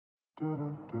She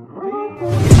can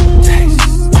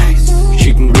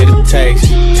get a taste.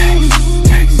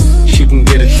 She can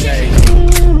get a taste.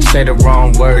 Say the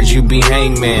wrong words, you be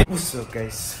hangman. What's up,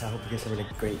 guys? I hope you guys are having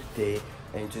a great day.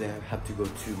 And today I have to go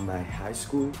to my high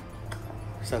school.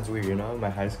 Sounds weird, you know,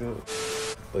 my high school.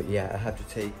 But yeah, I have to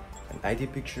take an ID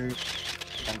picture.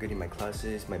 I'm getting my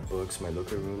classes, my books, my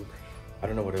locker room. I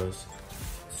don't know what else.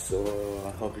 So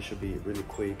I hope it should be really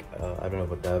quick. I don't know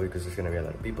about that because there's gonna be a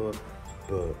lot of people.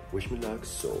 But wish me luck.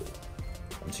 So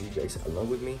I'm seeing you guys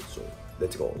along with me. So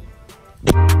let's go.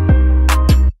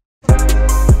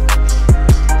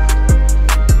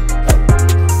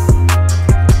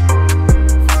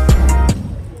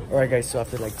 Alright guys, so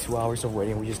after like 2 hours of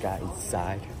waiting, we just got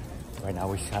inside. Right now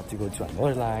we have to go to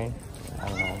another line. I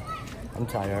don't know. I'm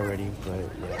tired already, but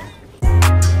yeah.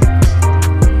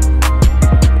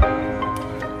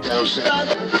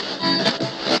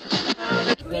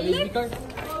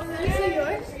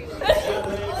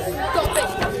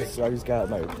 So I just got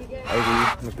my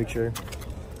ID, my picture.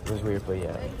 It was weird, but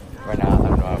yeah. Right now I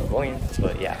don't know how I'm going,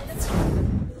 but yeah.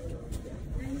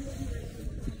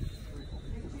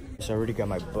 So I already got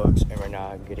my books, and right now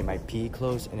I'm getting my PE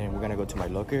clothes, and then we're gonna go to my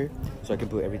locker so I can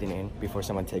put everything in before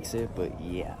someone takes it. But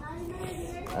yeah,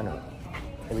 I don't know,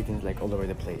 everything's like all over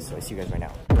the place. So I see you guys right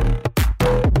now.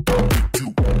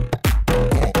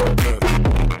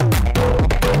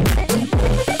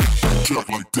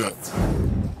 Like that.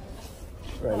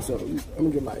 Right, so I'm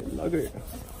gonna get my locker.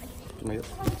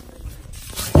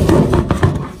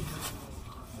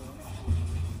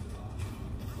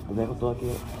 ¿Lo dejo todo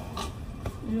aquí?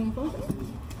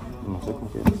 No sé con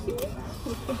qué.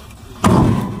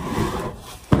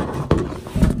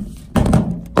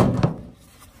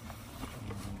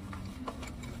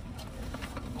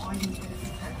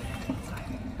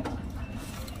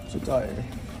 So tired.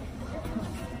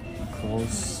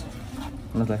 Close.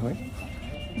 ¿No te dejo ahí?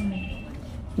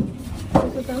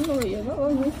 Okay.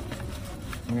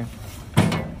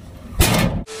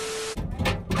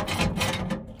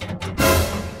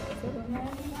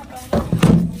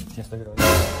 Ya estoy grabando.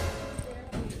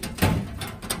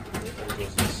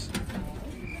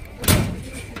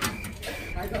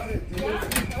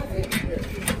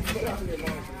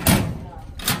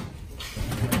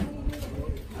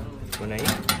 ¿Pon ahí?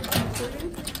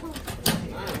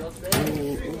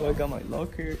 Oh, I got my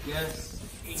LoCkEr. Yes.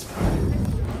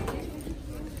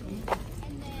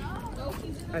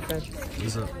 Hi, Fred.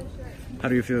 What's up? How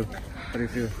do you feel? How do you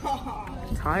feel?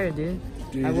 Tired, dude.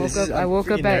 Dude, I woke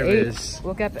up at nervous. 8.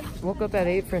 Woke up at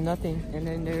 8 for nothing, and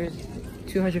then there's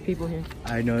 200 people here.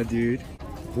 I know, dude.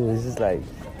 Dude, this is like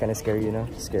kind of scary, you know?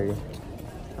 Scary.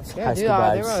 I'm scared, dude.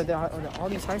 All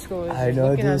these high schoolers. I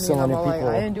know, looking dude. at me, So many people. like,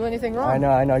 I didn't do anything wrong.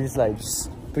 I know. Just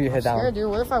put your head down. Scared, dude.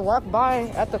 What if I walk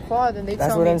by at the quad and they tell me?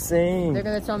 That's what I'm saying. They're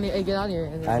gonna tell me, "Hey, get out of here."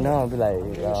 And I know. I'll be like,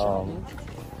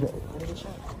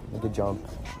 Get good jump.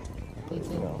 Did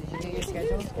you get your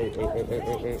schedule? Hey. Did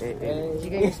you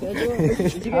get your schedule?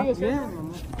 Did you get your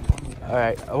schedule?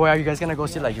 Alright, where are you guys gonna go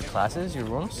see like your classes, your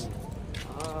rooms?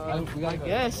 I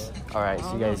guess. Alright,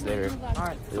 see you guys later.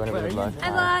 Alright. You wanna go to vlog? I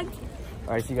vlogged.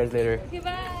 Alright, see you guys later.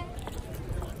 Goodbye.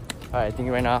 Alright, I think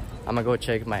right now I'm gonna go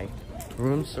check my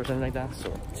rooms or something like that.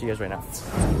 So see you guys right now.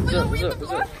 What's up,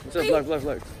 vlog?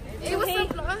 Hey, what's up,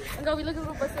 vlog? Go, we looking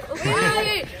for what's up.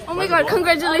 Wait. Oh my god,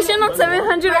 congratulations on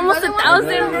 700, almost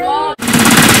 1,000, bro.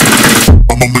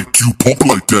 I'ma make you pump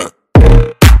like that.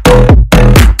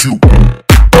 Make you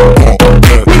pump like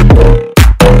that.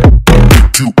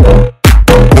 Make you pump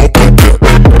like that.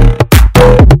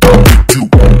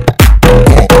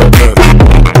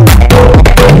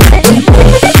 Make you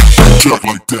pump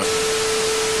like that.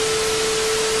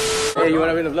 Hey, you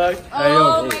wanna be in the vlog?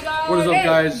 Oh my god. What is up,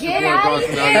 guys? Get Your boy out Dawson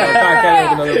of down here. here. Back at it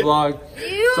with another vlog.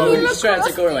 So we're just trying to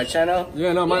take over my channel.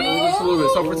 Yeah, no, just a little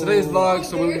bit. So for today's vlog,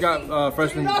 so we got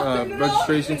freshman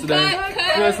registration today.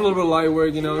 Yeah, it's a little bit of light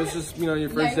work, you know. It's just, you know, your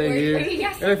first day here.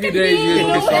 In a few days, you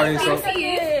will get starting. So.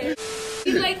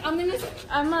 He's like, I'm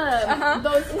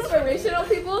those inspirational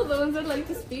people, the ones that like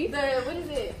to speak. What is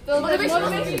it? The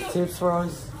motivational. Tips for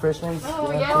us freshmen.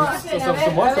 Oh, yeah. Some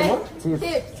what? Tips.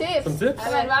 Some tips?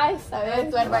 Advice. A ver,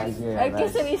 tu advice. A ver, ¿qué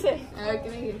se dice? A ver,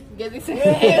 ¿qué dice?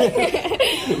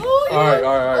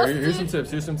 Alright. Here's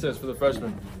some tips for the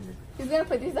freshmen. He's gonna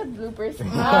put these as bloopers.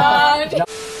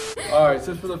 Alright,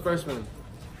 tips for the freshmen.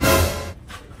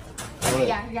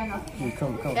 Ya no.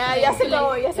 Come. Ya se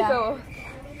acabó.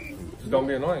 Just don't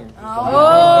be annoying.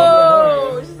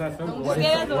 Oh! This is that simple. What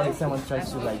if someone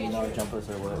tries to like, you know, jump us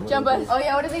or what? Jump us. Oh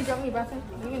yeah, what if they jump me, bro? What are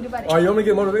you gonna do about it? Oh, you want me to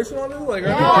get motivation on this? Like,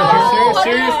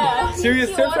 serious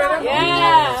tips right now?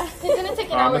 Yeah. He's gonna take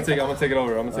it I'm over. gonna take it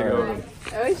over.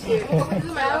 Oh shit.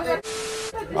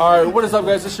 Alright, what is up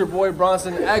guys? It's your boy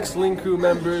Bronson, ex-LoCkEr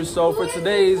member. So for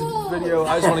today's video,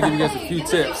 I just want to give you guys a few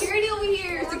tips. Security over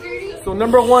here. Security. So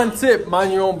number one tip,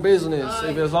 mind your own business.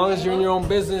 As long as you're in your own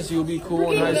business, you'll be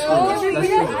cool in high school. That's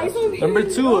it. Number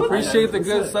two, appreciate the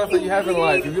good stuff that you have in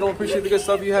life. If you don't appreciate the good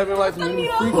stuff you have in life, you're going to be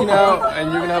freaking out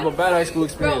and you're going to have a bad high school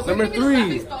experience. Number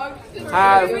three,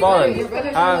 have fun.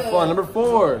 Have fun. Number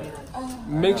four,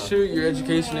 make sure your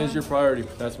education is your priority.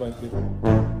 That's my tip.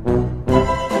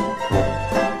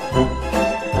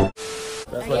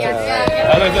 That's my tip.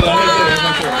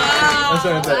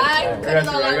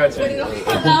 I got you.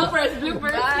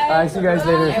 Alright, see you guys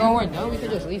later. Hey, no, we can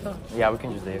just leave, huh? Yeah, we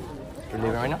can just leave. You're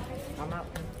leaving right now? I'm out.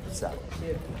 Peace out.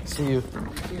 See you.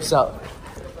 Peace out.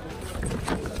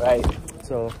 Right,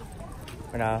 so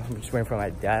right now I'm just waiting for my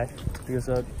dad to pick us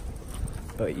up.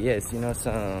 But yes, you know,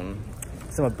 some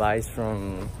advice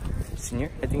from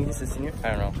senior. I think he's a senior.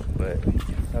 I don't know, but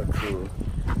oh, cool.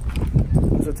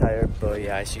 I'm so tired, but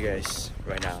yeah, I see you guys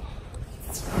right now.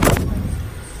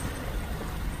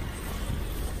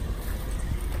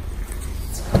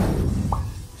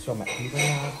 So I'm at home right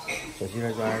now. So see you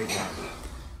guys right now.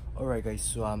 Alright guys,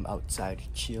 so I'm outside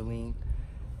chilling.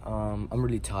 I'm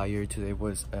really tired. Today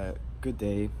was a good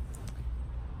day.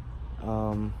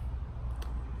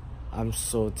 I'm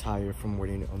so tired from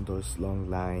waiting on those long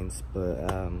lines, but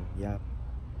yeah,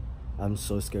 I'm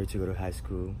so scared to go to high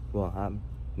school. Well, I'm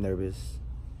nervous,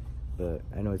 but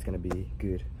I know it's gonna be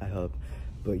good, I hope.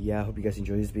 But yeah, I hope you guys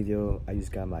enjoy this video. I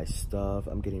just got my stuff.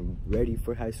 I'm getting ready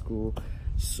for high school.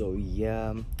 So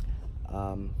yeah,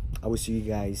 I will see you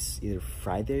guys either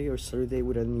Friday or Saturday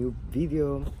with a new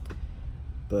video.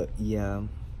 But yeah,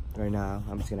 right now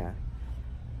I'm just gonna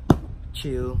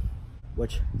chill,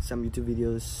 watch some YouTube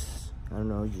videos. I don't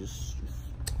know, just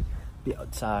be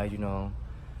outside, you know.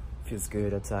 Feels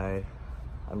good outside.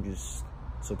 I'm just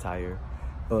so tired.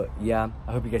 But yeah,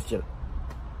 I hope you guys chill.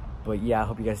 But yeah, I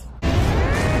hope you guys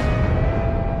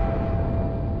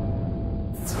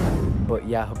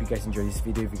enjoy this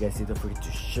video. If you guys did, don't forget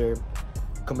to share,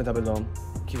 comment down below,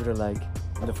 give it a like,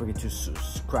 and don't forget to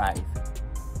subscribe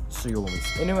so you won't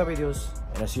miss any of my videos.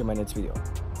 And I'll see you in my next video.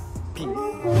 Peace.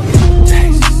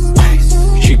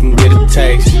 She can get a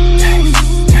taste.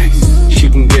 She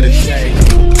can get a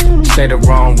taste. Say the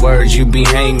wrong words, you be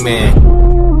hangman.